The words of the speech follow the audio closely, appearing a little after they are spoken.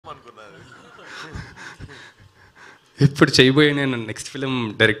ఇప్పుడు చేయబోయే నేను next film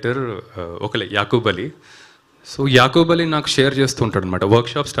director ఒకలే Yakub Ali. So Yakub Ali నాకు షేర్ చేస్తూ ఉంటాడు అనమాట.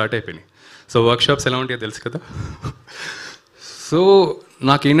 వర్క్షాప్ స్టార్ట్ అయిపోయినాయి. సో వర్క్షాప్స్ ఎలా ఉంటాయో తెలుసు కదా. సో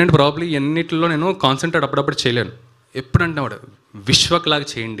నాకేంటంటే ప్రాబ్లీ ఎన్నిటిలో నేను కాన్సన్ట్రేట్ అప్పుడప్పుడు చేయలేను. ఎప్పుడంటే వాడు విశ్వక్ లాగా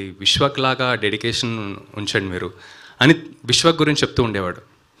చేయండి, విశ్వక్ లాగా డెడికేషన్ ఉంచండి మీరు అని విశ్వక్ గురించి చెప్తూ ఉండేవాడు.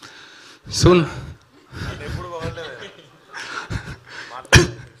 సో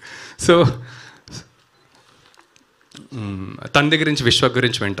సో తన దగ్గర నుంచి విశ్వక్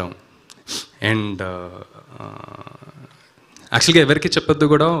గురించి వింటాం. అండ్ యాక్చువల్గా ఎవరికి చెప్పొద్దు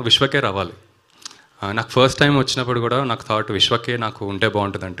కూడా విశ్వకే రావాలి. నాకు ఫస్ట్ టైం వచ్చినప్పుడు కూడా నాకు థాట్ విశ్వకే నాకు ఉంటే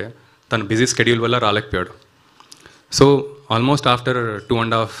బాగుంటుందంటే తను బిజీ స్కెడ్యూల్ వల్ల రాలేకపోయాడు. సో ఆల్మోస్ట్ ఆఫ్టర్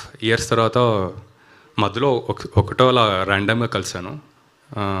 2.5 years తర్వాత మధ్యలో ఒకటో అలా ర్యాండమ్గా కలిశాను.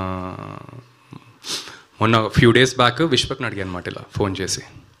 మొన్న ఫ్యూ డేస్ బ్యాక్ విశ్వక్ని అడిగాను అనమాట ఇలా ఫోన్ చేసి.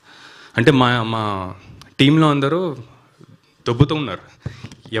 అంటే మా టీంలో అందరూ దొబ్బుతూ ఉన్నారు,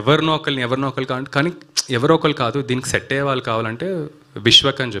 ఎవరినో ఒకరిని కానీ ఎవరో ఒకరు కాదు, దీనికి సెట్ అయ్యే వాళ్ళు కావాలంటే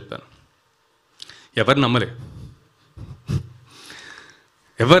విశ్వక్ అని చెప్పాను. ఎవరు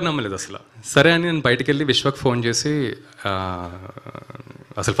నమ్మలేదు అసలు. సరే అని నేను బయటికి వెళ్ళి విశ్వక్ ఫోన్ చేసి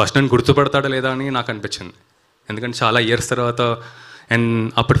అసలు ఫస్ట్ నన్ను గుర్తుపడతాడా లేదా అని నాకు అనిపించింది. ఎందుకంటే చాలా ఇయర్స్ తర్వాత. అండ్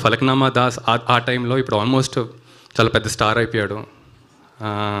అప్పుడు ఫలక్నామా దాస్ ఆ టైంలో, ఇప్పుడు ఆల్మోస్ట్ చాలా పెద్ద స్టార్ అయిపోయాడు.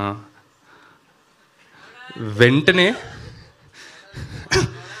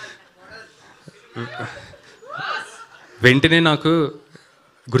 వెంటనే నాకు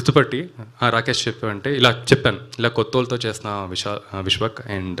గుర్తుపట్టి రాకేష్ చెప్పావంటే ఇలా చెప్పాను, ఇలా కొత్త వాళ్ళతో చేస్తున్న విశ్వక్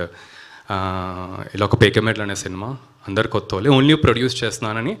అండ్ ఇలా ఒక పేకమెడల్ అనే సినిమా, అందరు కొత్త వాళ్ళే, ఓన్లీ ప్రొడ్యూస్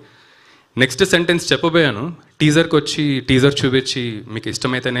చేస్తున్నానని నెక్స్ట్ సెంటెన్స్ చెప్పబోయాను. టీజర్కి వచ్చి టీజర్ చూపించి మీకు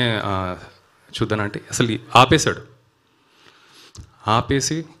ఇష్టమైతేనే చూద్దానంటే అసలు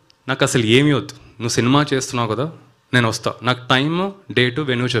ఆపేసి నాకు అసలు ఏమీ వద్దు, నువ్వు సినిమా చేస్తున్నావు కదా, నేను వస్తా, నాకు టైము డేటు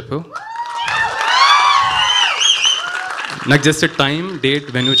వెన్యూ చెప్పు, నాకు జస్ట్ టైం డేట్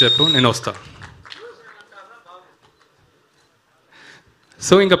వెన్యూ చెప్పు, నేను వస్తా.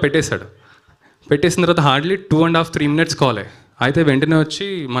 సో ఇంకా పెట్టేసిన తర్వాత హార్డ్లీ 2.5-3 minutes కాలే అయితే వెంటనే వచ్చి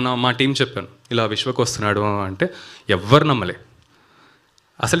మా టీం చెప్పాను ఇలా విశ్వక్ వస్తున్నాడు అంటే ఎవ్వరు నమ్మలే.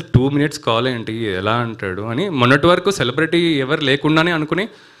 అసలు 2 minutes కాల్ ఏంటి, ఎలా అంటాడు అని. మొన్నటి వరకు సెలబ్రిటీ ఎవరు లేకుండానే అనుకుని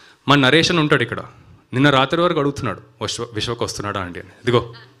మా నరేషన్ ఉంటాడు ఇక్కడ, నిన్న రాత్రి వరకు అడుగుతున్నాడు విశ్వక్ వస్తున్నాడా అండి అని. ఇదిగో.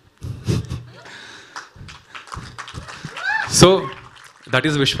 So that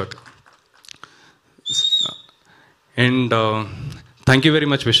is Vishwak. And thank you very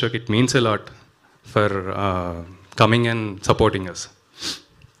much Vishwak, it means a lot for coming and supporting us.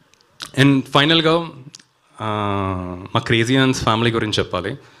 And ఫైనల్గా మా క్రేజియన్స్ ఫ్యామిలీ గురించి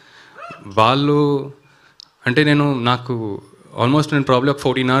చెప్పాలి. వాళ్ళు అంటే నాకు ఆల్మోస్ట్ నేను ప్రాబ్లీ ఒక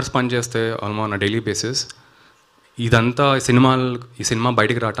 14 hours పనిచేస్తే ఆల్మోస్ట్ నా డైలీ బేసిస్. ఇదంతా ఈ సినిమా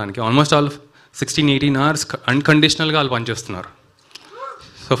బయటికి రావడానికి ఆల్మోస్ట్ ఆల్ 16-18 hours అన్కండిషనల్గా వాళ్ళు పనిచేస్తున్నారు.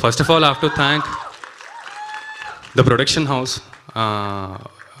 So first of all I have to thank the production house.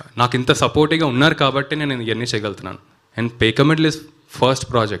 నాకు ఇంత సపోర్టివ్గా ఉన్నారు కాబట్టి నేను ఇవన్నీ చేయగలుగుతున్నాను. అండ్ పేకమెడల్ ఇస్ ఫస్ట్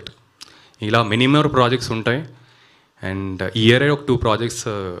ప్రాజెక్ట్, ఇలా మినిమం ప్రాజెక్ట్స్ ఉంటాయి. అండ్ ఈ ఇయర్ ఒక 2 projects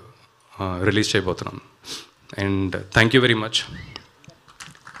రిలీజ్ చేయబోతున్నాం. And thank you very much.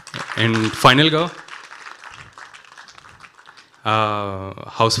 And ఫైనల్గా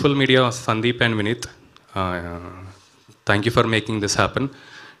Housefull media Sandeep and Vineet, thank you for making this happen.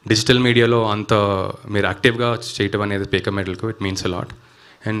 Digital మీడియాలో అంత మీరు యాక్టివ్గా చేయటం అనేది పేకమెడల్కు it means a lot.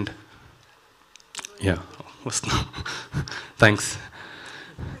 And yeah వస్తున్నా, thanks.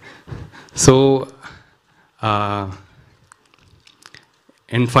 So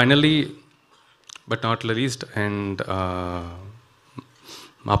and finally but not least, and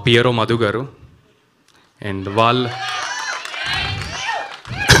మా పియరో మధు గారు. అండ్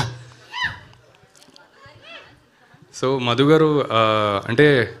సో మధు గారు అంటే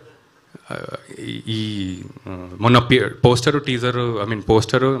ఈ మొన్న పోస్టరు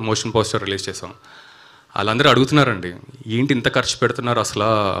మోషన్ పోస్టర్ రిలీజ్ చేసాం. వాళ్ళందరూ అడుగుతున్నారండి, ఏంటి ఇంత ఖర్చు పెడుతున్నారు,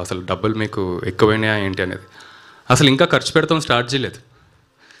 అసలు డబ్బులు మీకు ఎక్కువైనాయా ఏంటి అనేది. అసలు ఇంకా ఖర్చు పెడతాం స్టార్ట్ చేయలేదు.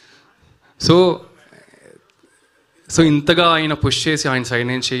 సో ఇంతగా ఆయన పుష్ చేసి ఆయన సైడ్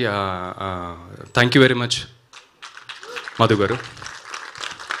నుంచి thank you very much Madhu గారు.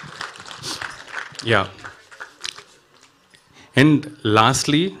 Yeah. And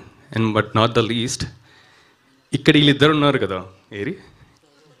lastly and but not the least, ఇక్కడ వీళ్ళిద్దరు ఉన్నారు కదా,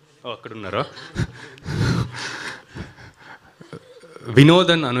 అక్కడ ఉన్నారా,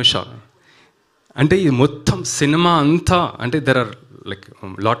 వినోద్ అండ్ అనుష. అంటే ఈ మొత్తం సినిమా అంతా అంటే there are like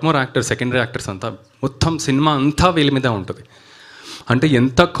lot more actors, secondary actors అంతా, మొత్తం సినిమా అంతా వీళ్ళ మీద ఉంటుంది. అంటే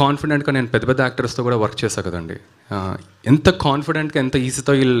ఎంత కాన్ఫిడెంట్గా నేను పెద్ద పెద్ద యాక్టర్స్తో కూడా వర్క్ చేశాను కదండి. ఎంత కాన్ఫిడెంట్గా ఎంత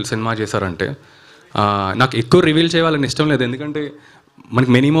ఈజీతో వీళ్ళు సినిమా చేశారంటే నాకు ఎక్కువ రివీల్ చేయాలని ఇష్టం లేదు, ఎందుకంటే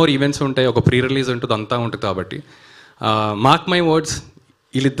మనకి మెనీ మోర్ ఈవెంట్స్ ఉంటాయి, ఒక ప్రీ రిలీజ్ ఉంటుంది, అంతా ఉంటుంది. కాబట్టి మార్క్ మై వర్డ్స్,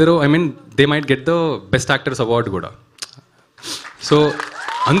 వీళ్ళిద్దరూ I mean they might get the best actors award కూడా. సో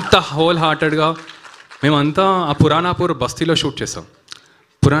అంత హోల్ హార్టెడ్గా మేమంతా ఆ పురాణాపూర్ బస్తీలో షూట్ చేసాం.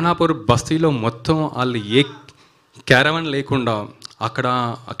 పురాణాపూర్ బస్తీలో మొత్తం వాళ్ళు ఏ క్యారవన్ లేకుండా అక్కడ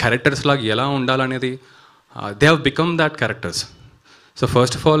క్యారెక్టర్స్ లాగా ఎలా ఉండాలనేది they have become that characters. So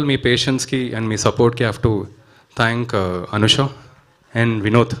first of all me పేషెన్స్కి and me సపోర్ట్కి have to thank Anoosha and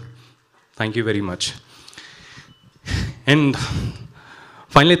Vinoth. Thank you very much. And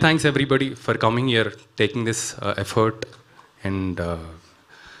finally, thanks everybody for coming here, taking this effort. And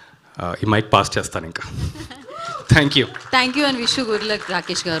ఈ mic pass చేస్తాను ఇంకా. Thank you and wish you good luck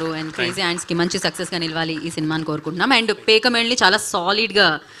Rakesh గారు. And crazy హ్యాండ్స్కి మంచి సక్సెస్గా నిలవాలి ఈ సినిమాని కోరుకుంటున్నాం. అండ్ పేకమేడ్ని చాలా సాలిడ్గా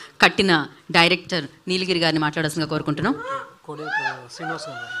కట్టిన డైరెక్టర్ నీలగిరి గారిని మాట్లాడాల్సిందిగా కోరుకుంటున్నాం.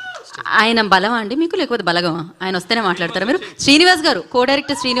 ఆయన బలమా అండి మీకు, లేకపోతే బలగమా? ఆయన వస్తేనే మాట్లాడతారా మీరు? శ్రీనివాస్ గారు, కో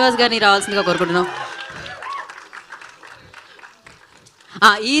డైరెక్టర్ శ్రీనివాస్ గారిని రావాల్సిందిగా కోరుకుంటున్నాం.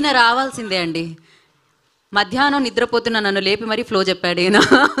 ఈయన రావాల్సిందే అండి. మధ్యాహ్నం నిద్రపోతున్న నన్ను లేపి మరీ ఫ్లో చెప్పాడు ఈయన.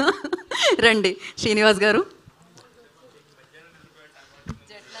 రండి శ్రీనివాస్ గారు.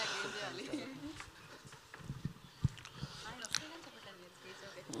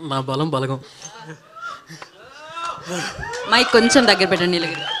 నా బలగం. మైక్ కొంచెం దగ్గర పెట్టండి.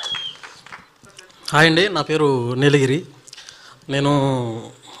 నీలగిరి. హాయ్ అండి, నా పేరు నీలగిరి. నేను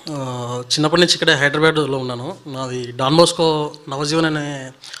చిన్నప్పటి నుంచి ఇక్కడే హైదరాబాద్లో ఉన్నాను. నాది డాన్ బోస్కో నవజీవన్ అనే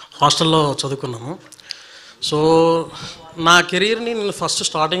హాస్టల్లో చదువుకున్నాను. సో నా కెరీర్ని నేను ఫస్ట్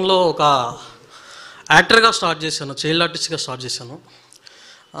స్టార్టింగ్లో ఒక యాక్టర్గా స్టార్ట్ చేశాను, చైల్డ్ ఆర్టిస్ట్గా స్టార్ట్ చేశాను.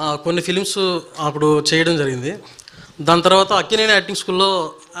 కొన్ని ఫిలిమ్స్ అప్పుడు చేయడం జరిగింది. దాని తర్వాత అక్కినేని యాక్టింగ్ స్కూల్లో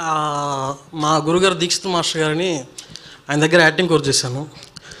మా గురుగారు దీక్షిత్ మాస్టర్ గారిని ఆయన దగ్గర యాక్టింగ్ కోర్స్ చేశాను.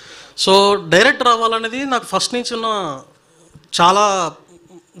 సో డైరెక్టర్ అవ్వాలనేది నాకు ఫస్ట్ నుంచి ఉన్న చాలా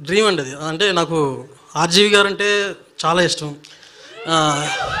డ్రీమ్ అండి అది. అంటే నాకు ఆర్జీవి గారు అంటే చాలా ఇష్టం.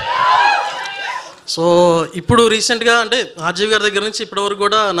 సో ఇప్పుడు రీసెంట్గా అంటే ఆర్జీవి గారి దగ్గర నుంచి ఇప్పటివరకు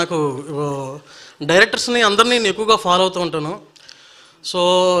కూడా నాకు డైరెక్టర్స్ని అందరినీ నేను ఎక్కువగా ఫాలో అవుతూ ఉంటాను. సో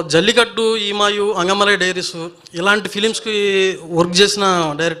జల్లికట్టు, ఈమాయు, అంగమలై డైరీస్ ఇలాంటి ఫిలిమ్స్కి వర్క్ చేసిన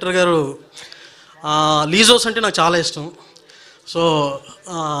డైరెక్టర్ గారు లీజోస్ అంటే నాకు చాలా ఇష్టం. సో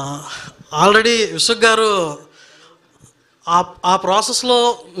ఆల్రెడీ విశ్వక్ గారు ఆ ప్రాసెస్లో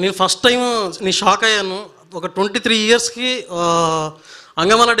నేను ఫస్ట్ టైం నేను షాక్ అయ్యాను. ఒక 23 ఇయర్స్కి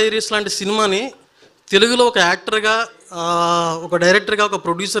అంగమల డైరీస్ లాంటి సినిమాని తెలుగులో ఒక యాక్టర్గా, ఒక డైరెక్టర్గా, ఒక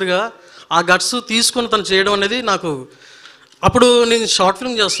ప్రొడ్యూసర్గా ఆ గట్స్ తీసుకొని తను చేయడం అనేది నాకు అప్పుడు నేను షార్ట్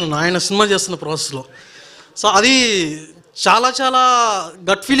ఫిల్మ్ చేస్తున్నాను, ఆయన సినిమా చేస్తున్న ప్రాసెస్లో. సో అది చాలా చాలా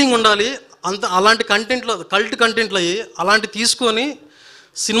గట్ ఫీలింగ్ ఉండాలి. అలాంటి కంటెంట్లో, కల్ట్ కంటెంట్లు అయ్యి అలాంటి తీసుకొని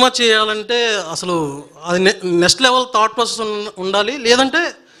సినిమా చేయాలంటే అసలు అది నెక్స్ట్ లెవెల్ థాట్ ప్రాసెస్ ఉండాలి. లేదంటే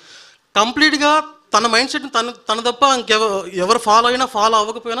కంప్లీట్గా తన మైండ్ సెట్ని తన తప్ప ఎవరు ఫాలో అయినా ఫాలో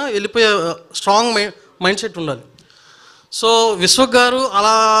అవ్వకపోయినా వెళ్ళిపోయే స్ట్రాంగ్ మైండ్ సెట్ ఉండాలి. సో విశ్వక్ గారు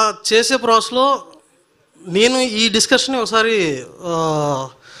అలా చేసే ప్రాసెస్లో నేను ఈ డిస్కషన్ ఒకసారి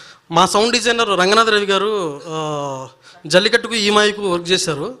మా సౌండ్ డిజైనర్ రంగనాథ్ రవి గారు జల్లికట్టుకు ఈమాయికు వర్క్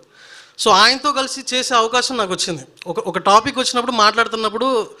చేశారు. సో ఆయనతో కలిసి చేసే అవకాశం నాకు వచ్చింది. ఒక టాపిక్ వచ్చినప్పుడు మాట్లాడుతున్నప్పుడు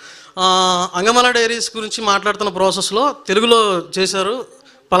అంగమల డైరీస్ గురించి మాట్లాడుతున్న ప్రాసెస్లో తెలుగులో చేశారు,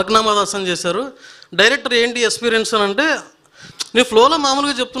 పలక్నామా దాసన్ చేశారు. డైరెక్టర్ ఏంటి ఎక్స్పీరియన్స్ అని అంటే నేను ఫ్లోలో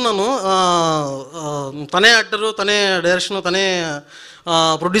మామూలుగా చెప్తున్నాను, తనే యాక్టరు, తనే డైరెక్షన్, తనే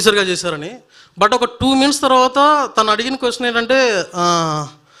ప్రొడ్యూసర్గా చేశారని. బట్ ఒక 2 minutes తర్వాత తను అడిగిన క్వశ్చన్ ఏంటంటే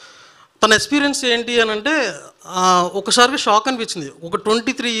తన ఎక్స్పీరియన్స్ ఏంటి అని అంటే ఒకసారిగా షాక్ అనిపించింది. ఒక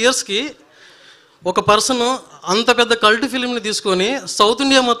 23 ఇయర్స్కి ఒక పర్సన్ అంత పెద్ద కల్ట్ ఫిలింని తీసుకొని సౌత్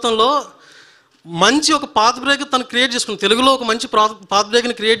ఇండియా మొత్తంలో మంచి ఒక పాత్ బ్రేక్ తను క్రియేట్ చేసుకుని, తెలుగులో ఒక మంచి పాత్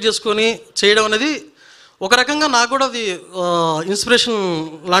బ్రేక్ని క్రియేట్ చేసుకొని చేయడం అనేది ఒక రకంగా నాకు కూడా అది ఇన్స్పిరేషన్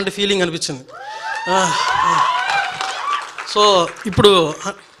లాంటి ఫీలింగ్ అనిపించింది. సో ఇప్పుడు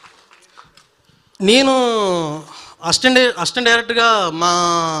నేను అసిస్టెంట్ డైరెక్టర్గా మా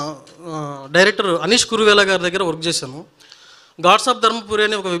డైరెక్టర్ అనీష్ కురువేలా గారి దగ్గర వర్క్ చేశాను. గాడ్స్ ఆఫ్ ధర్మపురి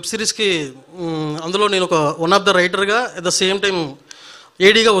అనే ఒక వెబ్ సిరీస్కి అందులో నేను ఒక వన్ ఆఫ్ ద రైటర్గా at the same time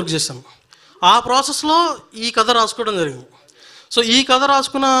ఏడీగా work చేశాను. ఆ ప్రాసెస్లో ఈ కథ రాసుకోవడం జరిగింది. సో ఈ కథ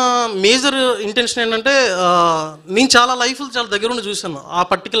రాసుకున్న మేజర్ ఇంటెన్షన్ ఏంటంటే నేను చాలా లైఫ్లు చాలా దగ్గర ఉండి చూశాను. ఆ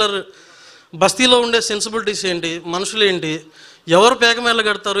పర్టికులర్ బస్తీలో ఉండే సెన్సిబిలిటీస్ ఏంటి, మనుషులు ఏంటి, ఎవరు పేకమేళ్ళ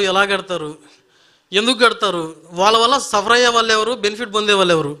కడతారు, ఎలా కడతారు, ఎందుకు కడతారు, వాళ్ళ వల్ల సఫర్ అయ్యే వాళ్ళు ఎవరు, బెనిఫిట్ పొందే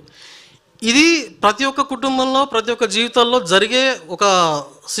వాళ్ళు ఎవరు, ఇది ప్రతి ఒక్క కుటుంబంలో ప్రతి ఒక్క జీవితాల్లో జరిగే ఒక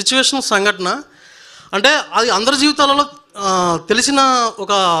సిచ్యువేషన్ సంఘటన. అంటే అది అందరి జీవితాలలో తెలిసిన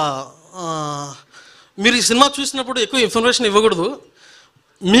ఒక మీరు ఈ సినిమా చూసినప్పుడు ఎక్కువ ఇన్ఫర్మేషన్ ఇవ్వకూడదు,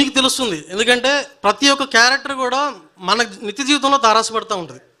 మీకు తెలుస్తుంది. ఎందుకంటే ప్రతి ఒక్క క్యారెక్టర్ కూడా మన నిత్య జీవితంలో తారాసపడుతూ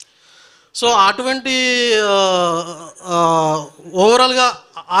ఉంటుంది. సో అటువంటి ఓవరాల్గా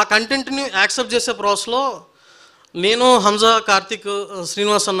ఆ కంటెంట్ని యాక్సెప్ట్ చేసే ప్రాసెస్లో నేను, హంజా, కార్తిక్,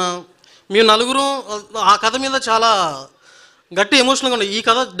 శ్రీనివాస్ అన్న, మేము నలుగురు ఆ కథ మీద చాలా గట్టి ఎమోషనల్గా ఉన్నాయి. ఈ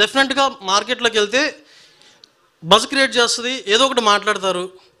కథ డెఫినెట్గా మార్కెట్లోకి వెళ్తే బజ్ క్రియేట్ చేస్తుంది, ఏదో ఒకటి మాట్లాడతారు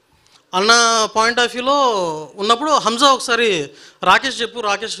అన్న పాయింట్ ఆఫ్ వ్యూలో ఉన్నప్పుడు హంజా ఒకసారి రాకేష్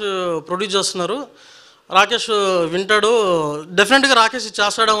రాకేష్ ప్రొడ్యూస్ చేస్తున్నారు, రాకేష్ వింటాడు, డెఫినెట్గా రాకేష్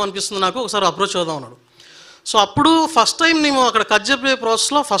చేస్తాడో అనిపిస్తుంది నాకు, ఒకసారి అప్రోచ్ అవుదాం అన్నాడు. సో అప్పుడు ఫస్ట్ టైం మేము అక్కడ కట్ చెప్పే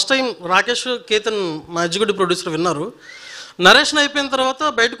ప్రాసెస్లో ఫస్ట్ టైం రాకేష్, కేతన్ మా ఎగ్జిక్యూటివ్ ప్రొడ్యూసర్ విన్నారు. నరేషన్ అయిపోయిన తర్వాత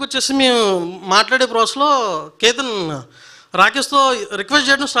బయటకు వచ్చేసి మేము మాట్లాడే ప్రాసెస్లో కేతన్ రాకేష్తో రిక్వెస్ట్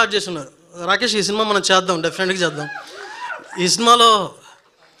చేయడం స్టార్ట్ చేస్తున్నారు. రాకేష్, ఈ సినిమా మనం చేద్దాం, డెఫినెట్గా చేద్దాం, ఈ సినిమాలో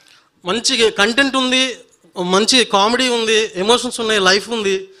మంచి కంటెంట్ ఉంది, మంచి కామెడీ ఉంది, ఎమోషన్స్ ఉన్నాయి, లైఫ్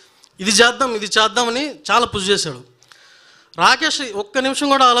ఉంది, ఇది చేద్దామని చాలా పుష్ చేశాడు. రాకేష్ ఒక్క నిమిషం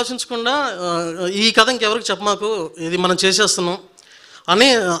కూడా ఆలోచించకుండా ఈ కథ ఇంకెవరికి చెప్పమాకు, ఇది మనం చేసేస్తున్నాం అని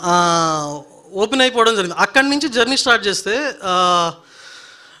ఓపెన్ అయిపోవడం జరిగింది. అక్కడి నుంచి జర్నీ స్టార్ట్ చేస్తే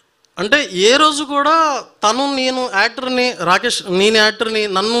అంటే ఏ రోజు కూడా నేను యాక్టర్ని, రాకేష్ నేను యాక్టర్ని,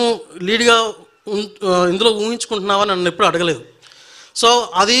 నన్ను లీడ్గా ఇందులో ఊహించుకుంటున్నావా నన్ను ఎప్పుడు అడగలేదు. సో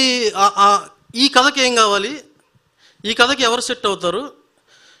అది ఈ కథకి ఏం కావాలి, ఈ కథకి ఎవరు సెట్ అవుతారు,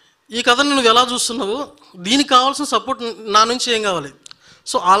 ఈ కథని నువ్వు ఎలా చూస్తున్నావు, దీనికి కావాల్సిన సపోర్ట్ నా నుంచి ఏం కావాలి.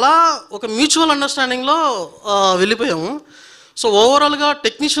 సో అలా ఒక మ్యూచువల్ అండర్స్టాండింగ్లో వెళ్ళిపోయాము. సో ఓవరాల్గా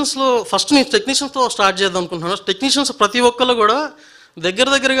టెక్నీషియన్స్లో ఫస్ట్ నేను టెక్నీషియన్స్తో స్టార్ట్ చేద్దాం అనుకుంటున్నాను. టెక్నీషియన్స్ ప్రతి ఒక్కళ్ళు కూడా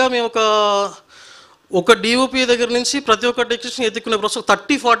దగ్గరగా మేము ఒక డిఓపి దగ్గర నుంచి ప్రతి ఒక్క టెక్నీషియన్ ఎత్తుకునే ప్రాసెస్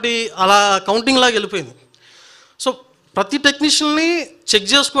 30-40 అలా కౌంటింగ్ లాగా వెళ్ళిపోయింది. సో ప్రతి టెక్నీషియన్ని చెక్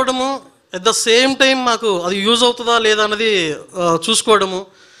చేసుకోవడము, ఎట్ ద సేమ్ టైం మాకు అది యూజ్ అవుతుందా లేదా అన్నది చూసుకోవడము,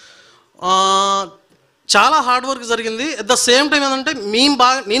 చాలా హార్డ్ వర్క్ జరిగింది. ఎట్ ద సేమ్ టైం ఏంటంటే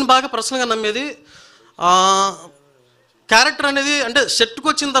నేను బాగా పర్సనల్గా నమ్మేది క్యారెక్టర్ అనేది, అంటే సెట్కి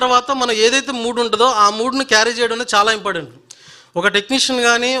వచ్చిన తర్వాత మనం ఏదైతే మూడ్ ఉంటుందో ఆ మూడ్ని క్యారీ చేయడం అనేది చాలా ఇంపార్టెంట్. ఒక టెక్నీషియన్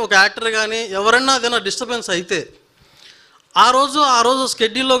కానీ ఒక యాక్టర్ కానీ ఎవరన్నా ఏదైనా డిస్టర్బెన్స్ అయితే ఆ రోజు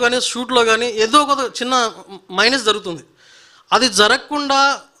స్కెడ్యూల్లో కానీ షూట్లో కానీ ఏదో ఒక చిన్న మైనస్ జరుగుతుంది. అది జరగకుండా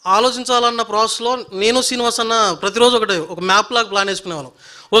ఆలోచించాలన్న ప్రాసెస్లో నేను, శ్రీనివాస్ అన్న ప్రతిరోజు ఒక మ్యాప్ లాగా ప్లాన్ వేసుకునేవాళ్ళం.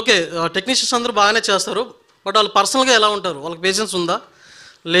 ఓకే, టెక్నీషియన్స్ అందరూ బాగానే చేస్తారు, బట్ వాళ్ళు పర్సనల్గా ఎలా ఉంటారు, వాళ్ళకి పేషెన్స్ ఉందా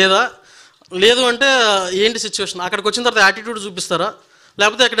లేదు అంటే ఏంటి సిచ్యువేషన్, అక్కడికి వచ్చిన తర్వాత యాటిట్యూడ్ చూపిస్తారా,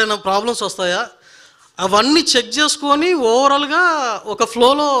 లేకపోతే ఎక్కడైనా ప్రాబ్లమ్స్ వస్తాయా, అవన్నీ చెక్ చేసుకొని ఓవరాల్గా ఒక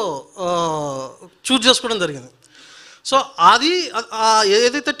ఫ్లోలో చూజ్ చేసుకోవడం జరిగింది. సో అది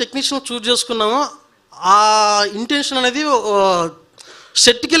ఏదైతే టెక్నీషియన్ చూజ్ చేసుకున్నామో ఆ ఇంటెన్షన్ అనేది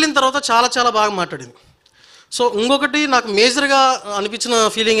సెట్కి వెళ్ళిన తర్వాత చాలా చాలా బాగా మాట్లాడింది. సో ఇంకొకటి నాకు మేజర్గా అనిపించిన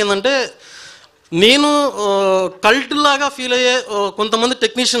ఫీలింగ్ ఏంటంటే, నేను కల్ట్ లాగా ఫీల్ అయ్యే కొంతమంది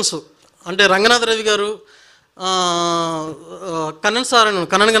టెక్నీషియన్స్, అంటే రంగనాథ్ రవి గారు,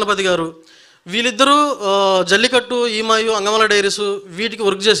 కన్నన్ గణపతి గారు, వీళ్ళిద్దరూ జల్లికట్టు, ఈమాయు, అంగమల డైరీస్ వీటికి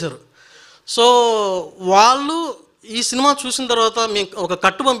వర్క్ చేశారు. సో వాళ్ళు ఈ సినిమా చూసిన తర్వాత మేము ఒక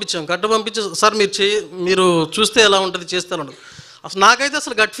కట్టు పంపించి సార్ మీరు చూస్తే ఎలా ఉంటుంది, చేస్తే ఎలా ఉంటుంది. అసలు నాకైతే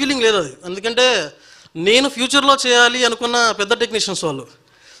అసలు గట్ ఫీలింగ్ లేదు అది, ఎందుకంటే నేను ఫ్యూచర్లో చేయాలి అనుకున్న పెద్ద టెక్నీషియన్స్ వాళ్ళు,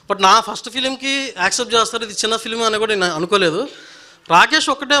 బట్ నా ఫస్ట్ ఫిలింకి యాక్సెప్ట్ చేస్తారు, ఇది చిన్న ఫిలిం అని కూడా నేను అనుకోలేదు. రాకేష్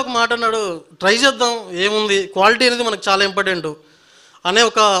ఒక్కటే ఒక మాట అన్నాడు, ట్రై చేద్దాం, ఏముంది, క్వాలిటీ అనేది మనకు చాలా ఇంపార్టెంట్ అనే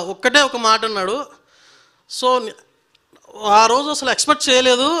ఒక్కటే ఒక మాట అన్నాడు. సో ఆ రోజు అసలు ఎక్స్పెక్ట్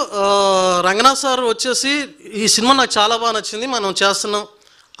చేయలేదు. రంగనాథ్ సార్ వచ్చేసి ఈ సినిమా నాకు చాలా బాగా నచ్చింది, మనం చేస్తున్నాం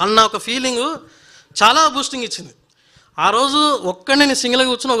అన్న ఒక ఫీలింగు చాలా బూస్టింగ్ ఇచ్చింది. ఆ రోజు నేను సింగిల్గా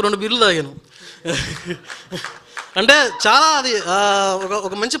కూర్చొని ఒక 2 బీర్లు తాగాను. అంటే చాలా అది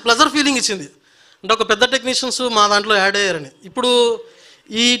ఒక మంచి ప్లెజర్ ఫీలింగ్ ఇచ్చింది. అంటే ఒక పెద్ద టెక్నీషియన్స్ మా దాంట్లో యాడ్ అయ్యారని. ఇప్పుడు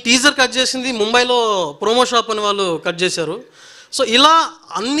ఈ టీజర్ కట్ చేసింది ముంబైలో ప్రోమో షాప్ అని వాళ్ళు కట్ చేశారు. సో ఇలా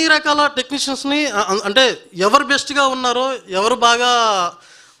అన్ని రకాల టెక్నీషియన్స్ని, అంటే ఎవరు బెస్ట్గా ఉన్నారో, ఎవరు బాగా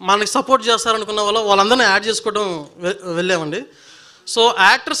మనకి సపోర్ట్ చేస్తారనుకున్న వాళ్ళందరినీ యాడ్ చేసుకోవడం వెళ్ళామండి. సో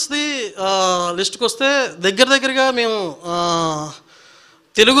యాక్టర్స్ది లిస్ట్కి వస్తే దగ్గరగా మేము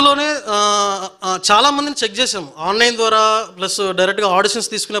తెలుగులోనే చాలామందిని చెక్ చేసాము ఆన్లైన్ ద్వారా, ప్లస్ డైరెక్ట్గా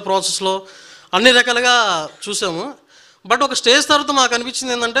ఆడిషన్స్ తీసుకునే ప్రాసెస్లో అన్ని రకాలుగా చూసాము. బట్ ఒక స్టేజ్ తర్వాత మాకు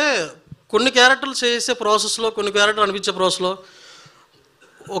అనిపించింది ఏంటంటే, కొన్ని క్యారెక్టర్లు చేసే ప్రాసెస్లో, కొన్ని క్యారెక్టర్లు అనిపించే ప్రాసెస్లో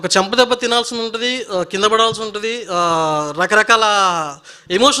ఒక చెంపదెబ్బ తినాల్సి ఉంటుంది, కింద పడాల్సి ఉంటుంది, రకరకాల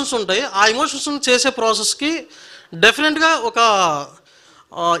ఎమోషన్స్ ఉంటాయి. ఆ ఎమోషన్స్ చేసే ప్రాసెస్కి డెఫినెట్గా ఒక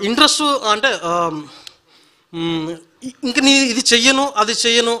ఇంట్రెస్ట్, అంటే ఇంక నీ ఇది చెయ్యను అది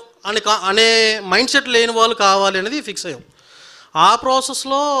చెయ్యను అనే మైండ్ సెట్ లేని వాళ్ళు కావాలి అనేది ఫిక్స్ అయ్యాం. ఆ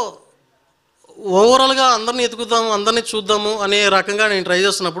ప్రాసెస్లో ఓవరాల్గా అందరినీ ఎతుకుదాము, అందరినీ చూద్దాము అనే రకంగా నేను ట్రై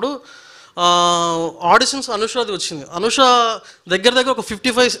చేస్తున్నప్పుడు ఆడిషన్స్ అనుషాది వచ్చింది. అనుష దగ్గర ఒక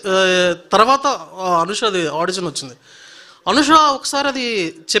 55 తర్వాత అనుషాది ఆడిషన్ వచ్చింది. అనుష ఒకసారి అది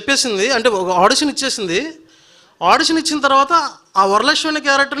చెప్పేసింది, అంటే ఒక ఆడిషన్ ఇచ్చేసింది. ఆడిషన్ ఇచ్చిన తర్వాత ఆ వరలక్ష్మి అనే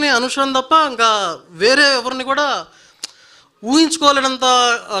క్యారెక్టర్ని అనుషాని తప్ప ఇంకా వేరే ఎవరిని కూడా ఊహించుకోలేనంత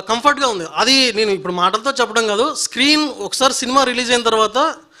కంఫర్ట్గా ఉంది. అది నేను ఇప్పుడు మాటలతో చెప్పడం కాదు, స్క్రీన్ ఒకసారి సినిమా రిలీజ్ అయిన తర్వాత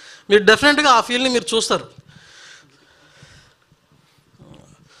మీరు డెఫినెట్గా ఆ ఫీల్ని మీరు చూస్తారు.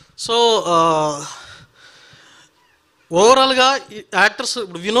 సో ఓవరాల్గా ఈ యాక్టర్స్,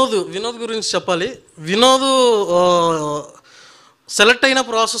 ఇప్పుడు వినోద్ గురించి చెప్పాలి. వినోద్ సెలెక్ట్ అయిన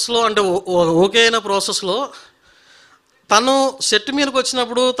ప్రాసెస్లో, అంటే ఓకే అయిన ప్రాసెస్లో తను సెట్ మీదకి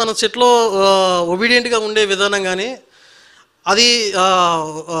వచ్చినప్పుడు తన సెట్లో ఒబీడియంట్గా ఉండే విధానం కానీ అది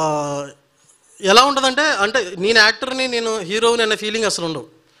ఎలా ఉంటుందంటే, అంటే నేను యాక్టర్ని నేను హీరోని అనే ఫీలింగ్ అసలు ఉండవు.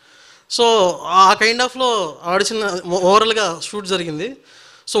 సో ఆ కైండ్ ఆఫ్లో ఆడిషన్ ఓవరాల్గా షూట్ జరిగింది.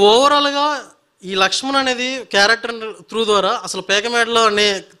 సో ఓవరాల్గా ఈ లక్ష్మణ్ అనేది క్యారెక్టర్ త్రూ ద్వారా అసలు పేకమేడలో అనే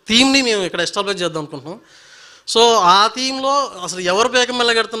థీమ్ని మేము ఇక్కడ ఎస్టాబ్లిష్ చేద్దాం అనుకుంటున్నాం. సో ఆ థీమ్లో అసలు ఎవరు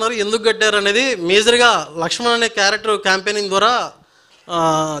పేకమేళ కడుతున్నారు, ఎందుకు కట్టారు అనేది మేజర్గా లక్ష్మణ్ అనే క్యారెక్టర్ క్యాంపెయినింగ్ ద్వారా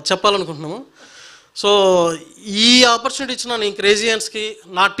చెప్పాలనుకుంటున్నాము. సో ఈ ఆపర్చునిటీ ఇచ్చిన నేను క్రేజీ హ్యాండ్స్కి,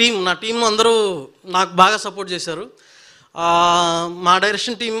 నా టీం అందరూ నాకు బాగా సపోర్ట్ చేశారు. మా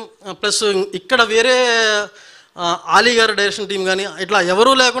డైరెక్షన్ టీం ప్లస్ ఇక్కడ వేరే ఆలీ గారి డైరెక్షన్ టీం కానీ ఇట్లా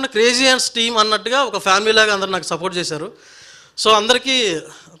ఎవరూ లేకుండా క్రేజీ హ్యాండ్స్ టీం అన్నట్టుగా ఒక ఫ్యామిలీ లాగా అందరూ నాకు సపోర్ట్ చేశారు. సో అందరికీ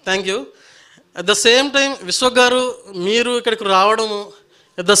thank you. At the same time Vishwak గారు మీరు ఇక్కడికి రావడము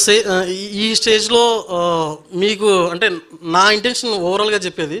ఈ స్టేజ్లో మీకు, అంటే నా ఇంటెన్షన్ ఓవరాల్గా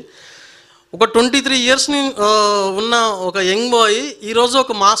చెప్పేది, ఒక 23 yearsని ఉన్న ఒక యంగ్ బాయ్ ఈరోజు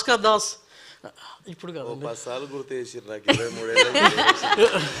ఒక మాస్కా దాస్, ఇప్పుడు కాదు 10 సార్లు గుర్తు చేసిర్రు నాకు, 23 ఏళ్ళ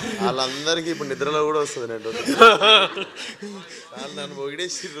వాళ్ళందరికీ ఇప్పుడు నిద్రలో కూడా వస్తుంది నేను నన్ను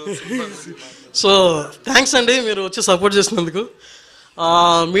పొగిడేసిర్రు. సో థ్యాంక్స్ అండి మీరు వచ్చి సపోర్ట్ చేసినందుకు.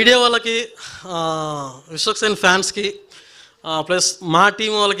 మీడియా వాళ్ళకి, విశ్వక్ సేన్ ఫ్యాన్స్కి, ప్లస్ మా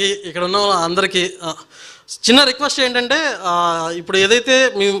టీం వాళ్ళకి, ఇక్కడ ఉన్న అందరికీ చిన్న రిక్వెస్ట్ ఏంటంటే, ఇప్పుడు ఏదైతే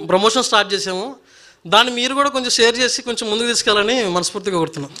మేము ప్రమోషన్ స్టార్ట్ చేసామో దాన్ని మీరు కూడా కొంచెం షేర్ చేసి కొంచెం ముందుకు తీసుకెళ్ళాలని మనస్ఫూర్తిగా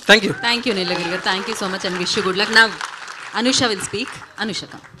కోరుతున్నాం. థ్యాంక్ యూ నీలగిరి గారు. Thank you so much and wish you good luck. నా అనుష విల్ స్పీక్. అనుష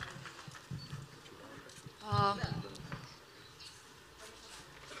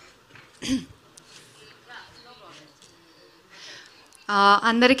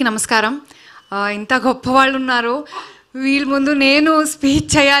అందరికీ నమస్కారం. ఇంత గొప్ప వాళ్ళు ఉన్నారు, వీళ్ళ ముందు నేను స్పీచ్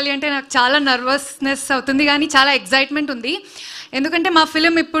చేయాలి అంటే నాకు చాలా నర్వస్నెస్ అవుతుంది, కానీ చాలా ఎగ్జైట్మెంట్ ఉంది. ఎందుకంటే మా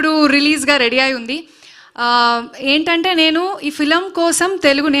ఫిలిం ఇప్పుడు రిలీజ్గా రెడీ అయి ఉంది. ఏంటంటే నేను ఈ ఫిలిం కోసం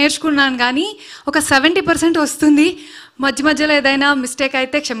తెలుగు నేర్చుకున్నాను, కానీ ఒక 70% వస్తుంది. మధ్యలో ఏదైనా మిస్టేక్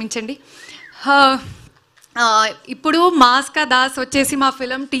అయితే క్షమించండి. ఇప్పుడు మాస్కా దాస్ వచ్చేసి మా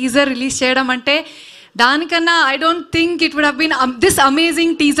ఫిలిం టీజర్ రిలీజ్ చేయడం అంటే దానికన్నా I don't think it would have been this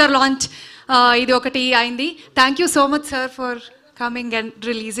amazing teaser launch. ఇది ఒకటి అయింది. Thank you so much sir for coming and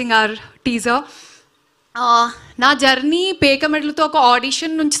releasing hour teaser. నా జర్నీ పేకమెడలుతో ఒక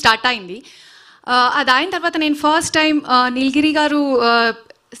ఆడిషన్ నుంచి స్టార్ట్ అయింది. అది అయిన తర్వాత నేను ఫస్ట్ టైం నీలగిరి గారు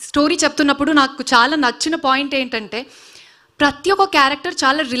స్టోరీ చెప్తున్నప్పుడు నాకు చాలా నచ్చిన పాయింట్ ఏంటంటే ప్రతి ఒక్క క్యారెక్టర్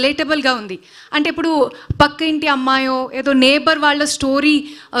చాలా రిలేటబుల్గా ఉంది. అంటే ఇప్పుడు పక్క ఇంటి అమ్మాయో ఏదో నేబర్ వాళ్ళ స్టోరీ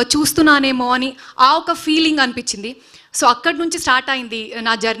చూస్తున్నానేమో అని ఆ ఒక ఫీలింగ్ అనిపించింది. సో అక్కడి నుంచి స్టార్ట్ అయింది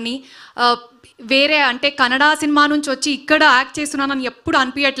నా జర్నీ. వేరే అంటే కన్నడ సినిమా నుంచి వచ్చి ఇక్కడ యాక్ట్ చేస్తున్నానని ఎప్పుడు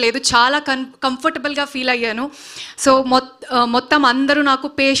అనిపించట్లేదు, చాలా కంఫర్టబుల్గా ఫీల్ అయ్యాను. సో మొత్తం అందరూ నాకు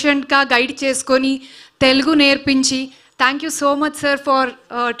పేషెంట్గా గైడ్ చేసుకొని తెలుగు నేర్పించి thank you so much sir for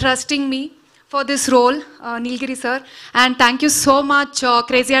trusting me for this role, Nilgiri sir, and thank you so much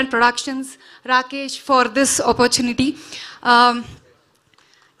Crazy and Productions, Rakesh, for this opportunity.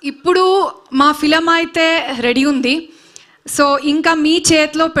 ఇప్పుడు మా ఫిలిం అయితే రెడీ ఉంది, సో ఇంకా మీ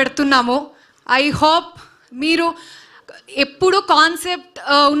చేతిలో పెడుతున్నాము. ఐ హోప్ మీరు ఎప్పుడు కాన్సెప్ట్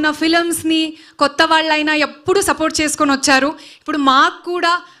ఉన్న ఫిలిమ్స్ని కొత్త వాళ్ళైనా ఎప్పుడు సపోర్ట్ చేసుకొని వచ్చారు, ఇప్పుడు మాకు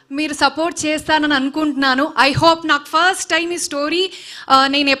కూడా మీరు సపోర్ట్ చేస్తానని అనుకుంటున్నాను. ఐ హోప్ నాకు ఫస్ట్ టైం ఈ స్టోరీ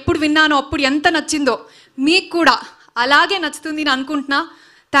నేను ఎప్పుడు విన్నానో అప్పుడు ఎంత నచ్చిందో మీకు కూడా అలాగే నచ్చుతుంది అని అనుకుంటున్నా.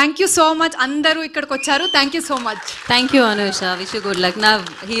 థ్యాంక్ యూ సో మచ్, అందరూ ఇక్కడికి వచ్చారు. Thank you so much. Thank you Anusha, wish you good luck. నా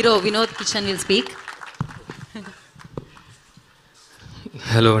hero Vinod Kishan will speak.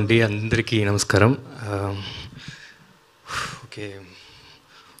 Hello అండి, అందరికీ నమస్కారం. ఓకే,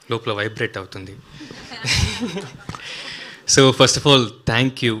 లోపల వైబ్రేట్ అవుతుంది. So first of all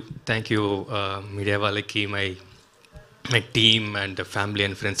thank you media వాళ్ళకి, my team and family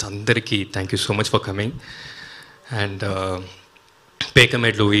and friends అందరికీ thank you so much for coming. And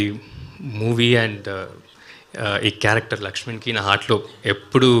Pekamedalu ఈ movie and ఈ క్యారెక్టర్ లక్ష్మణ్కి నా హార్ట్లో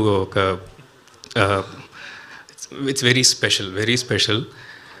ఎప్పుడూ ఒక it's very special.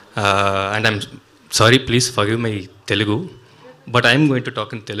 And I'm sorry, please forgive my Telugu, but I'm going to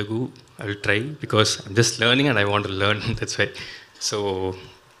talk in Telugu. I will try because I'm just learning and I want to learn. That's why. So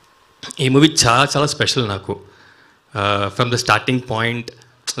ఈ movie చాలా special నాకు. From the starting point,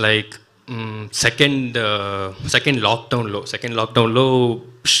 like second లాక్డౌన్లో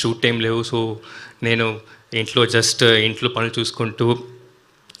shoot ఏం లేవు. So నేను ఇంట్లో పనులు చూసుకుంటూ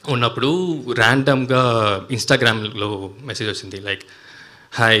ఉన్నప్పుడు ర్యాండమ్గా ఇన్స్టాగ్రామ్లో మెసేజ్ వచ్చింది, like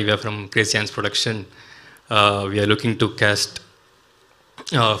hi, we are from క్రిషన్స్ production, we are looking to caste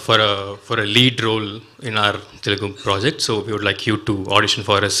for a lead role in our Telugu project, so we would like you to audition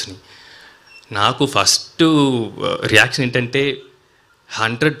for us అని. నాకు ఫస్ట్ రియాక్షన్ ఏంటంటే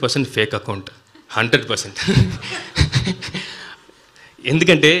 100% ఫేక్ అకౌంట్, 100%.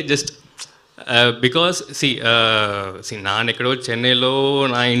 ఎందుకంటే జస్ట్ బికాస్ నాన్నెక్కడో చెన్నైలో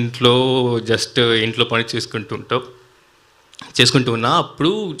నా ఇంట్లో ఇంట్లో పని చేసుకుంటూ ఉన్నా.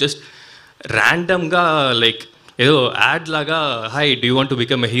 అప్పుడు జస్ట్ ర్యాండమ్గా లైక్ ఏదో యాడ్ లాగా, hi, do you want to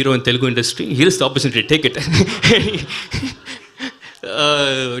become a hero in Telugu industry, here is the opportunity, take it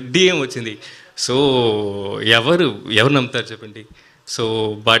DM వచ్చింది. సో ఎవరు నమ్ముతారు చెప్పండి. సో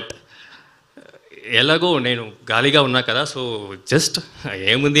బట్ ఎలాగో నేను గాలిగా ఉన్నా కదా, సో జస్ట్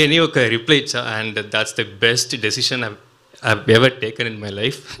ఏముంది అని ఒక రిప్లై ఇచ్చా. And that's the best decision I've ever taken in my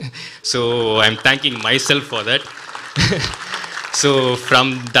life. So I'm thanking myself for that. So from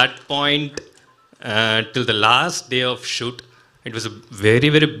that point till the last day of shoot, it was a very,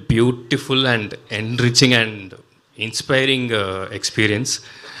 very beautiful and enriching and inspiring experience.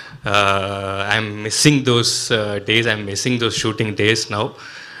 I'm missing those days. I'm missing those shooting days now.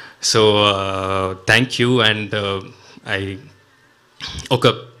 So thank you. And ఒక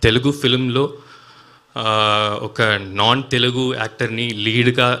తెలుగు ఫిల్మ్లో ఒక non Telugu యాక్టర్ని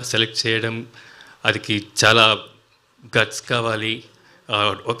లీడ్గా select చేయడం, అదికి చాలా guts కావాలి,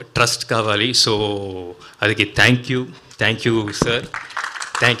 ఒక trust కావాలి. So అదికి thank you sir,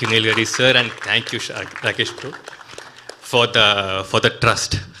 thank you Nilgiri sir, and thank you Rakesh bro for the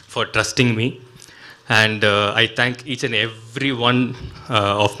trust, for trusting me. And I thank each and every one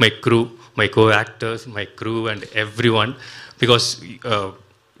of my crew, my co-actors, my crew, and everyone, because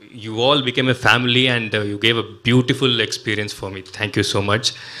you all became a family and you gave a beautiful experience for me. Thank you so much.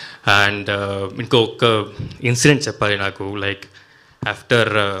 And ఇంకొక incident చెప్పాలి నాకు. Like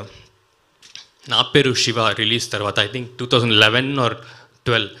after నా పేరు Shiva release తర్వాత, I think 2011 or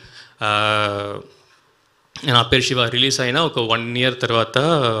 12, నా పేరు Shiva release అయినా ఒక 1 year తర్వాత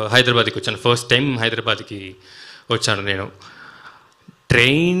హైదరాబాద్కి వచ్చాను. ఫస్ట్ టైం హైదరాబాద్కి వచ్చాను నేను.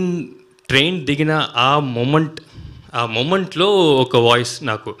 ట్రైన్ దిగిన ఆ మూమెంట్లో ఒక వాయిస్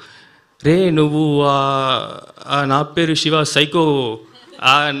నాకు, రే నువ్వు నా పేరు శివ సైకో,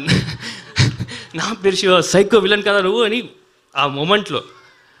 నా పేరు శివ సైకో విలన్ కదా నువ్వు అని ఆ మూమెంట్లో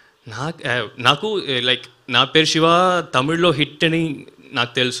నాకు లైక్ నా పేరు శివ తమిళ్లో హిట్ అని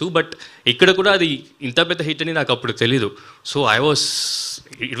నాకు తెలుసు, బట్ ఇక్కడ కూడా అది ఇంత పెద్ద హిట్ అని నాకు అప్పుడు తెలీదు. So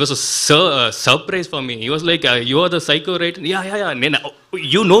it was surprise for me. He was like, you are the psycho right? Yeah నేను,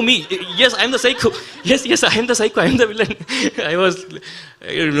 you know me? Yes, I'm the psycho. Yes I'm the psycho, I'm the villain.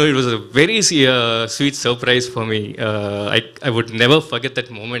 It was a very sweet surprise for me. I would never forget that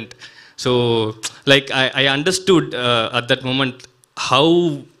moment. So like I understood at that moment how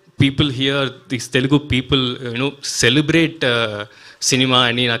people here, these Telugu people, celebrate cinema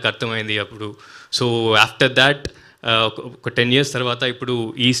అని నాకు అర్థమైంది అప్పుడు. So after that ఒక 10 years తర్వాత ఇప్పుడు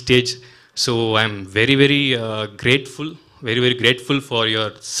ఈ stage. So I'm very very grateful for your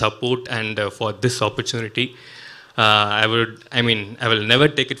support and for this opportunity. I will never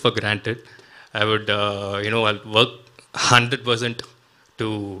take it for granted. I would I'll work 100% to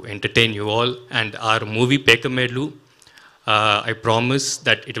entertain you all. And our movie Pekamedalu, I promise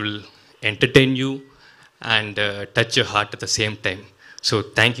that it will entertain you and touch your heart at the same time. So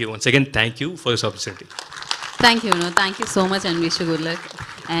thank you once again. Thank you for this opportunity. Thank you so much and wish you good luck.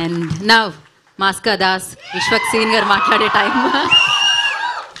 And now Maska Das, Vishwak Senior మాట్లాడే time.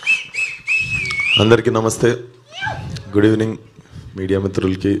 అందరికీ నమస్తే, good evening. Media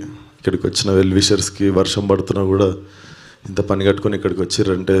మిత్రులకి, ఇక్కడికి వచ్చిన well విషర్స్కి, వర్షం పడుతున్నా కూడా ఇంత పని కట్టుకొని ఇక్కడికి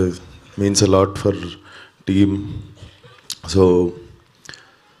వచ్చిర్రంటే means a lot for team. So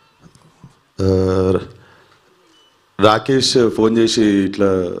Rakesh phone చేసి ఇట్లా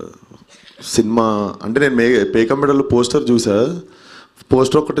సినిమా అంటే నేను పేకమెడలో పోస్టర్ చూసా.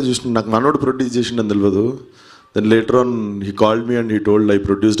 పోస్టర్ ఒక్కటే చూసిన, నాకు మనోడు ప్రొడ్యూస్ చేసిండని తెలియదు. Then later on he called me and he told I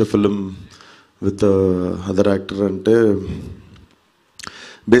produced a film with other actor. అంటే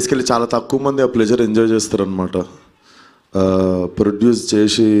బేసికలీ చాలా తక్కువ మంది ఆ ప్లెజర్ ఎంజాయ్ చేస్తారనమాట. ప్రొడ్యూస్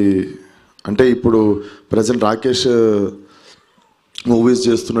చేసి అంటే ఇప్పుడు ప్రజెంట్ రాకేష్ మూవీస్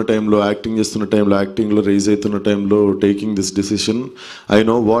చేస్తున్న టైంలో, యాక్టింగ్ చేస్తున్న టైంలో, యాక్టింగ్లో రైజ్ అవుతున్న టైంలో taking this decision, I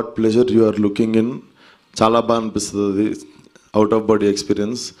know what pleasure you are looking in. చాలా బాగా అనిపిస్తుంది అది, out of body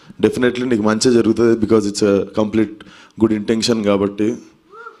experience. Definitely నీకు మంచిగా జరుగుతుంది because it's a complete good intention కాబట్టి.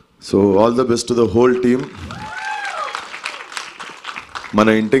 So all the best to the whole team. మన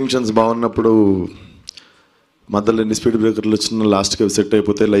ఇంటెన్షన్స్ బాగున్నప్పుడు మధ్యలో ఎన్ని స్పీడ్ బ్రేకర్లు వచ్చిన లాస్ట్కి సెట్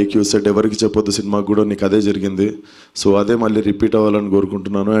అయిపోతే. లైక్ యూ సెట్, ఎవరికి చెప్పొద్దు సినిమాకి కూడా నీకు అదే జరిగింది. సో అదే మళ్ళీ రిపీట్ అవ్వాలని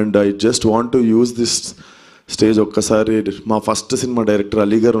కోరుకుంటున్నాను. And I just want to use this stage ఒక్కసారి. మా ఫస్ట్ సినిమా డైరెక్టర్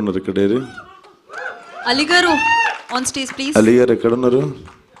అలీ గారు ఉన్నారు ఇక్కడ. అలీ గారు ఆన్ స్టేజ్ ప్లీజ్. అలీ గారు ఎక్కడ ఉన్నారు?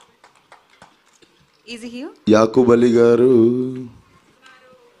 Is here. యాకూబ్ అలీ గారు.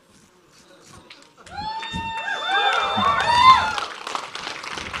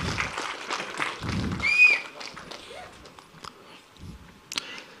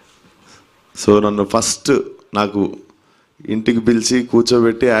 సో నన్ను ఫస్ట్ నాకు ఇంటికి పిలిచి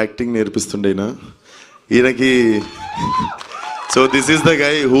కూర్చోబెట్టి యాక్టింగ్ నేర్పిస్తుండే ఈయనకి. So this is the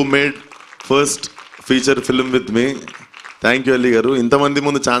guy who made first feature film with me. Thank you Ali గారు. ఇంతమంది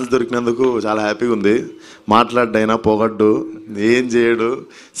ముందు ఛాన్స్ దొరికినందుకు చాలా హ్యాపీగా ఉంది. మాట్లాడ్డైనా పొగడ్డు, ఏం చేయడు,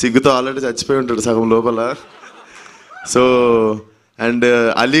 సిగ్గుతో ఆల్రెడీ చచ్చిపోయి ఉంటాడు సగం లోపల. సో అండ్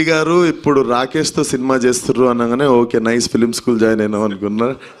అలీ గారు ఇప్పుడు రాకేష్తో సినిమా చేస్తుర్రు అనగానే okay nice, film school join అయినాం అనుకున్నా.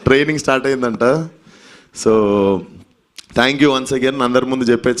 ట్రైనింగ్ స్టార్ట్ అయిందంట. So thank you once again, అందరి ముందు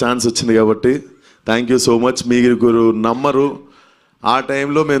చెప్పే ఛాన్స్ వచ్చింది కాబట్టి థ్యాంక్ యూ సో మచ్. మీరు నమ్మరు, ఆ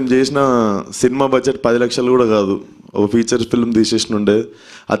టైంలో మేము చేసిన సినిమా బడ్జెట్ 10 లక్షలు కూడా కాదు. ఒక ఫీచర్ ఫిల్మ్ తీసేసినుండే.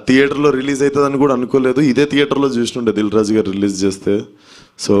 ఆ థియేటర్లో రిలీజ్ అవుతుందని కూడా అనుకోలేదు. ఇదే థియేటర్లో చూసినుండే దిల్ రాజు గారు రిలీజ్ చేస్తే.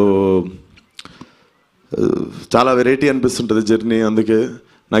 సో చాలా వెరైటీ అనిపిస్తుంటుంది జర్నీ. అందుకే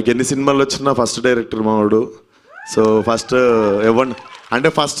నాకు ఎన్ని సినిమాలు వచ్చినా ఫస్ట్ డైరెక్టర్ మావాడు. సో ఫస్ట్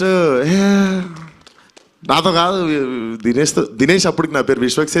ఫస్ట్ నాతో కాదు, దినేష్ అప్పటికి నా పేరు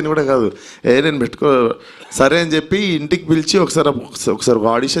విశ్వక్సేన్ కూడా కాదు. నేను పెట్టుకో సరే అని చెప్పి ఇంటికి పిలిచి ఒకసారి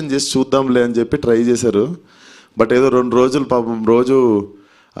ఆడిషన్ చేసి చూద్దాంలే అని చెప్పి ట్రై చేశారు. బట్ ఏదో 2 రోజులు పాపం రోజు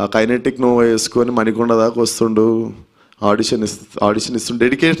కైనెటిక్ నోవా వేసుకొని మణికొండ దాకా వస్తుండు, ఆడిషన్ ఇస్తుండు.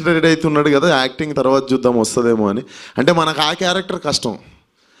 డెడికేటెడ్ అవుతున్నాడు కదా, యాక్టింగ్ తర్వాత చూద్దాం వస్తుందేమో అని. అంటే మనకు ఆ క్యారెక్టర్ కష్టం,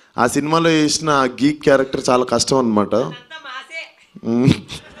 ఆ సినిమాలో వేసిన ఆ గీక్ క్యారెక్టర్ చాలా కష్టం అనమాట.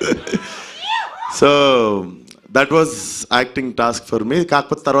 So that was acting task for me.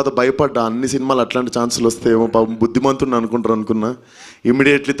 కాకపోతే తర్వాత భయపడ్డా, అన్ని సినిమాలు అట్లాంటి ఛాన్సులు వస్తాయేమో, పాపం బుద్ధిమంతుని అనుకున్నా.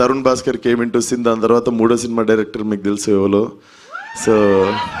 Immediately Tarun Bhaskar came into scene. దాని తర్వాత 3వ సినిమా డైరెక్టర్ మీకు తెలుసు ఎవరో.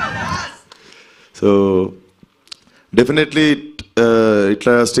 సో డెఫినెట్లీ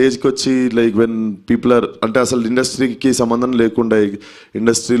ఇట్లా స్టేజ్కి వచ్చి లైక్ వెన్ పీపుల్ ఆర్ అంటే అసలు ఇండస్ట్రీకి సంబంధం లేకుండా,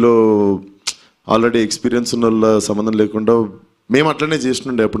 ఇండస్ట్రీలో ఆల్రెడీ ఎక్స్పీరియన్స్ ఉన్న వాళ్ళ సంబంధం లేకుండా మేము అట్లనే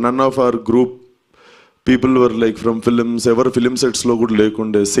చేస్తుండే. అప్పుడు none of our group people were like from films, ఎవరు ఫిలిం సెట్స్లో కూడా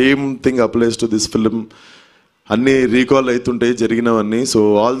లేకుండే. Same thing applies to this film. అన్నీ రీకాల్ అవుతుంటాయి జరిగినవన్నీ. So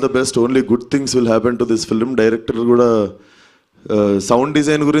all the best, only good things will happen to this film. Director కూడా సౌండ్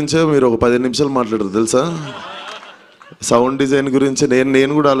డిజైన్ గురించే మీరు ఒక 15 నిమిషాలు మాట్లాడారు తెలుసా. సౌండ్ డిజైన్ గురించి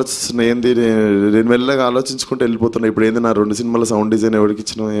నేను కూడా ఆలోచిస్తున్నాను. నేను మెల్లగా ఆలోచించుకుంటూ వెళ్ళిపోతున్నా. ఇప్పుడు ఏంది నా 2 సినిమాల సౌండ్ డిజైన్ ఎవరికి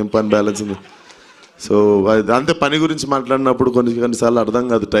ఇచ్చినా, ఏం పని బ్యాలెన్స్ ఉంది. సో అంతే, పని గురించి మాట్లాడినప్పుడు కొన్నిసార్లు అర్థం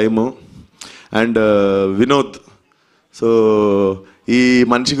కాదు టైము. అండ్ వినోద్, సో ఈ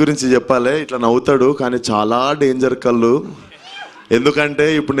మనిషి గురించి చెప్పాలి. ఇట్లా నవ్వుతాడు కానీ చాలా డేంజర్ కళ్ళు. ఎందుకంటే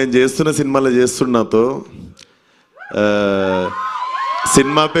ఇప్పుడు నేను చేస్తున్న సినిమాలో చేస్తున్నాతో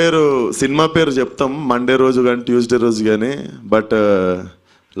సినిమా పేరు చెప్తాం మండే రోజు కానీ ట్యూస్డే రోజు కానీ, బట్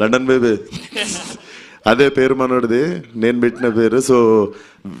లండన్ బేబీ అదే పేరు మనోడిది, నేను పెట్టిన పేరు. So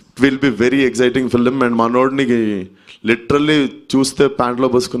will be very exciting film. And మనోడిని literally చూస్తే ప్యాంట్లో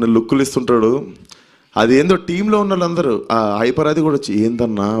పోసుకునే లుక్కులు ఇస్తుంటాడు. అది ఏందో టీంలో ఉన్న వాళ్ళందరూ హైపర్ అది కూడా వచ్చి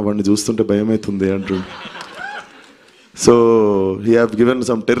ఏందన్నా వాడిని చూస్తుంటే భయం అవుతుంది అంటాడు. So he have given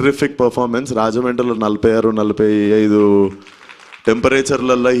some terrific performance. రాజమండ్రిలో 46-45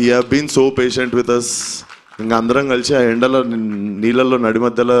 టెంపరేచర్లలో he have been so patient with us. ఇంకా అందరం కలిసి ఆ ఎండలో నీళ్ళల్లో నడి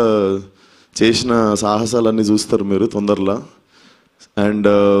మధ్యలో చేసిన సాహసాలన్నీ చూస్తారు మీరు తొందరలో. And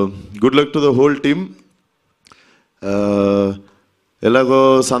good luck to the whole team. ఎలాగో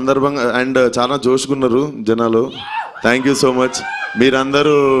సందర్భంగా అండ్ చాలా జోష్కున్నారు జనాలు. Thank you so much.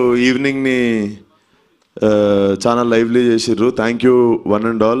 మీరందరూ ఈవినింగ్ని చాలా లైవ్లీ చేసిర్రు. Thank you one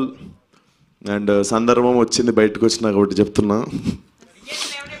and all. And సందర్భం వచ్చింది బయటకు వచ్చినా కాబట్టి చెప్తున్నా.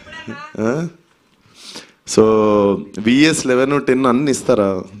 సో VS 11, 10 అన్నీ ఇస్తారా?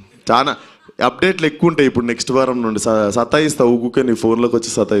 చాలా అప్డేట్లు ఎక్కువ ఉంటాయి ఇప్పుడు నెక్స్ట్ వారం నుండి. సతాయిస్తా, ఊకుకే నీ ఫోన్లోకి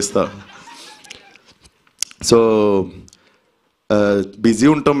వచ్చి సతాయిస్తా. సో బిజీ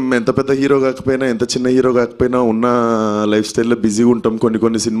ఉంటాం, ఎంత పెద్ద హీరో కాకపోయినా ఎంత చిన్న హీరో కాకపోయినా ఉన్న లైఫ్ స్టైల్లో బిజీగా ఉంటాం.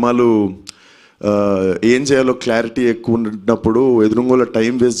 కొన్ని సినిమాలు ఏం చేయాలో క్లారిటీ ఎక్కువ ఉన్నప్పుడు ఎదురుంగోలో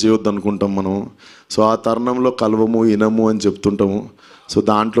టైం వేస్ట్ చేయొద్దు అనుకుంటాం మనం. సో ఆ తరుణంలో కలవము వినము అని చెప్తుంటాము. సో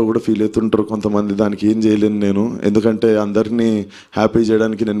దాంట్లో కూడా ఫీల్ అవుతుంటారు కొంతమంది. దానికి ఏం చేయలేను నేను, ఎందుకంటే అందరినీ హ్యాపీ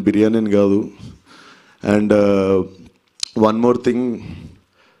చేయడానికి నేను బిర్యానీని కాదు. అండ్ వన్ మోర్ థింగ్,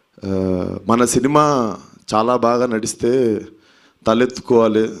 మన సినిమా చాలా బాగా నడిస్తే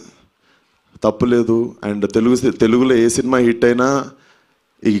తలెత్తుకోవాలి, తప్పులేదు. అండ్ తెలుగులో ఏ సినిమా హిట్ అయినా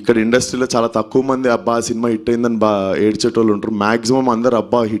ఇక్కడ ఇండస్ట్రీలో చాలా తక్కువ మంది అబ్బా సినిమా హిట్ అయిందని ఏడ్చేటోళ్ళు ఉంటారు. మ్యాక్సిమం అందరు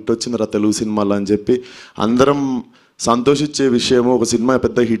అబ్బా హిట్ వచ్చిందిరా తెలుగు సినిమాలో అని చెప్పి అందరం సంతోషించే విషయము. ఒక సినిమా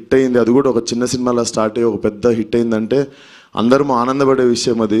పెద్ద హిట్ అయింది, అది కూడా ఒక చిన్న సినిమాలో స్టార్ట్ అయ్యి ఒక పెద్ద హిట్ అయిందంటే అందరం ఆనందపడే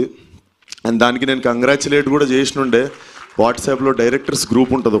విషయం అది. అండ్ దానికి నేను కంగ్రాచులేట్ కూడా చేసినుండే. వాట్సాప్లో డైరెక్టర్స్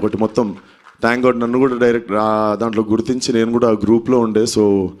గ్రూప్ ఉంటుంది ఒకటి మొత్తం. థ్యాంక్ గాడ్ నన్ను కూడా దాంట్లో గుర్తించి నేను కూడా ఆ గ్రూప్లో ఉండే. సో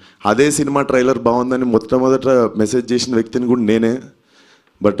అదే సినిమా ట్రైలర్ బాగుందని మొట్టమొదట మెసేజ్ చేసిన వ్యక్తిని కూడా నేనే.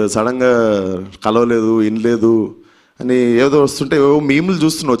 బట్ సడన్గా కలవలేదు, వినలేదు అని ఏదో వస్తుంటే ఏవో మీములు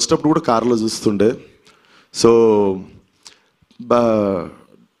చూస్తుండే, వచ్చేటప్పుడు కూడా కార్లో చూస్తుండే. సో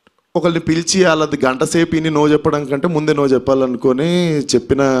ఒకరిని పిలిచి వాళ్ళది గంట సేపు ఇని నో చెప్పడం కంటే ముందే నో చెప్పాలనుకొని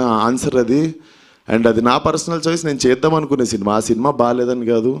చెప్పిన ఆన్సర్ అది. అండ్ అది నా పర్సనల్ చాయిస్, నేను చేద్దాం అనుకునే సినిమా. ఆ సినిమా బాగాలేదని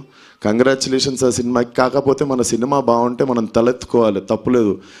కాదు, కంగ్రాచులేషన్స్ ఆ సినిమాకి. కాకపోతే మన సినిమా బాగుంటే మనం తలెత్తుకోవాలి,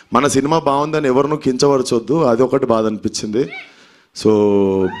 తప్పులేదు. మన సినిమా బాగుందని ఎవరినూ కించపరచొద్దు, అది ఒకటి బాధ అనిపించింది. సో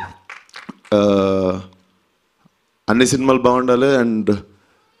అన్ని సినిమాలు బాగుండాలి. And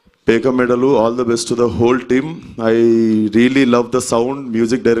పేకమెడలు all the best to the whole team. I really love the sound.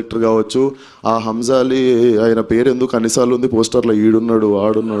 Music director కావచ్చు, ఆ హంజాలి ఆయన పేరు ఎందుకు అన్నిసార్లు ఉంది పోస్టర్లో, ఈడున్నాడు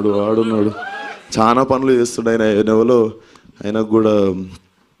ఆడున్నాడు చాలా పనులు చేస్తుండే ఆయన. ఎవరో ఆయనకు కూడా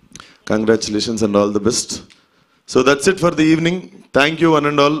congratulations and all the best. So that's it for the evening. Thank you one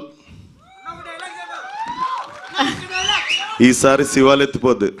and all. ఈసారి శివాలు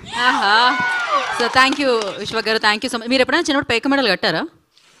ఎత్తిపోద్ది. సో థ్యాంక్ యూ విశ్వ గారు, థ్యాంక్ యూ సో మచ్. మీరు ఎప్పుడైనా చిన్నప్పుడు పేక మెడలు కట్టారా?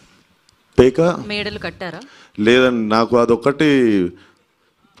 మేడలు కట్టారా? లేదండి, నాకు అదొక్కటి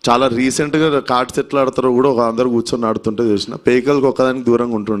చాలా రీసెంట్గా కార్డ్స్ ఎట్లా ఆడతారో కూడా ఒక అందరు కూర్చొని ఆడుతుంటే చూసిన. పేకలకు ఒక్కదానికి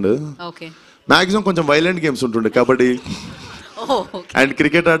దూరంగా ఉంటుండే. మ్యాక్సిమం కొంచెం వైలెంట్ గేమ్స్ ఉంటుండే, కబడ్డీ అండ్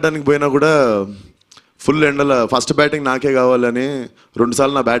క్రికెట్ ఆడడానికి పోయినా కూడా ఫుల్ ఎండల ఫస్ట్ బ్యాటింగ్ నాకే కావాలని 2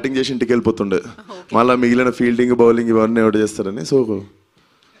 సార్లు నా బ్యాటింగ్ చేసి ఇంటికి వెళ్ళిపోతుండే. మళ్ళీ మిగిలిన ఫీల్డింగ్ బౌలింగ్ ఇవన్నీ ఎవరు చేస్తారని. సో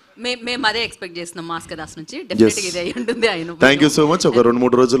మేము అదే ఎక్స్పెక్ట్ చేస్తున్నాం మాస్క దాస్ నుంచి. డెఫినెట్గా ఇది అయి ఉంటుంది. Thank you so much. ఒక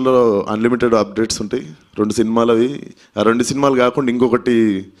 2-3 రోజుల్లో అన్లిమిటెడ్ అప్డేట్స్ ఉంటాయి. 2 సినిమాలు అవి. ఆ 2 సినిమాలు కాకుండా ఇంకొకటి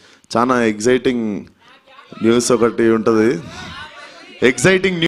చాలా ఎగ్జైటింగ్ న్యూస్ ఒకటి ఉంటుంది. ఎగ్జైటింగ్